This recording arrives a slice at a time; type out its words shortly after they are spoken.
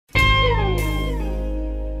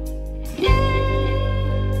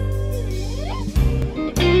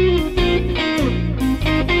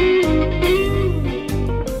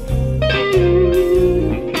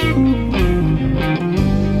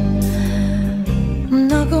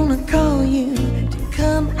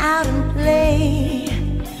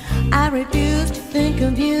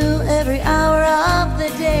of you every hour of the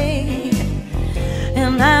day.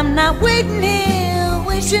 And I'm not waiting here,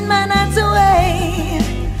 wishing my nights away.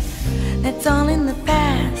 It's all in the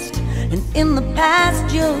past, and in the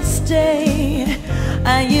past you'll stay.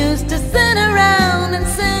 I used to sit around and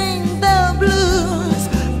sing the blues,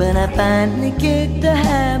 but I finally kicked the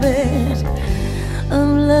habit of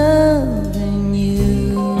loving you.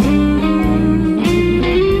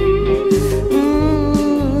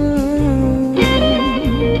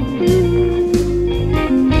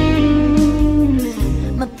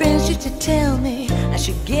 My friends used to tell me I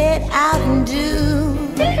should get out and do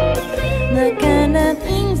the kind of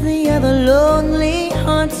things the other lonely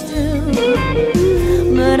hearts do.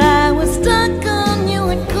 But I was stuck on you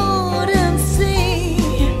and couldn't see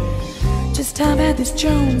just how bad this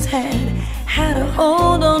Jones had a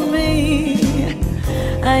hold on me.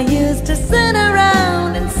 I used to sit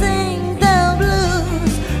around and sing the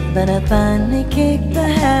blues, but I finally kicked the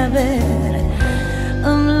habit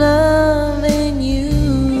of loving you.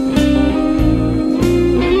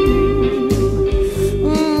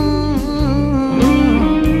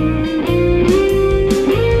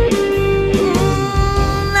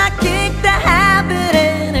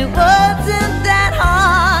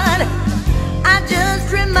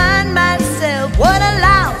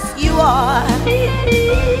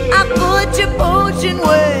 I put your potion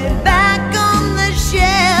way back on the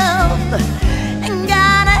shelf and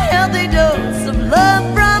got a healthy dose of love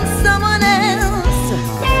from someone else.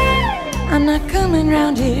 I'm not coming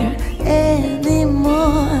round here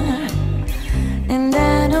anymore, and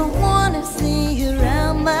I don't want to see you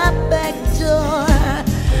around my back door.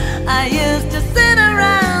 I used to sit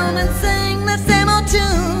around and sing the same old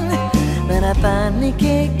tune, but I finally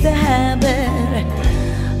kicked the habit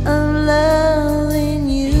of loving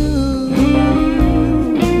you.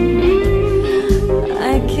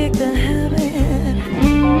 I kicked the habit.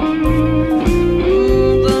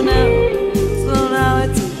 So now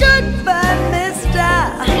it's goodbye, mister.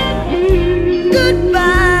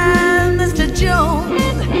 Goodbye, Mr.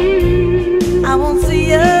 Jones. I won't see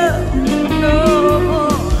you no more.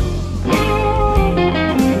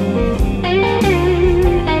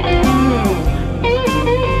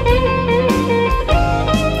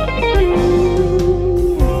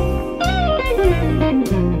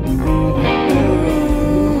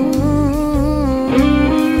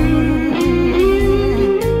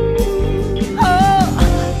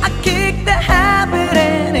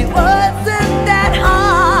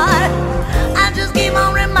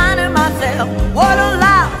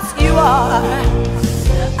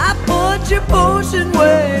 I put your potion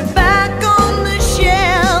way back on the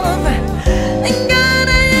shelf and got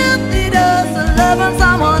a empty dose of love on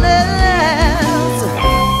someone else.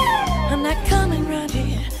 I'm not coming round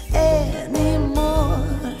here anymore,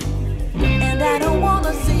 and I don't want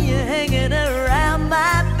to see you hanging around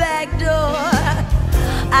my back door.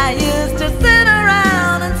 I used to sit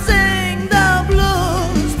around and sing the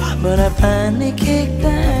blues, but I finally kicked the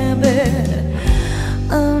habit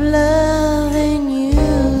of loving you.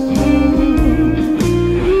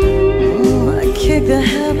 I kicked the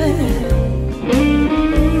habit.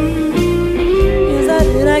 Yes, I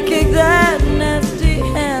did. I kicked that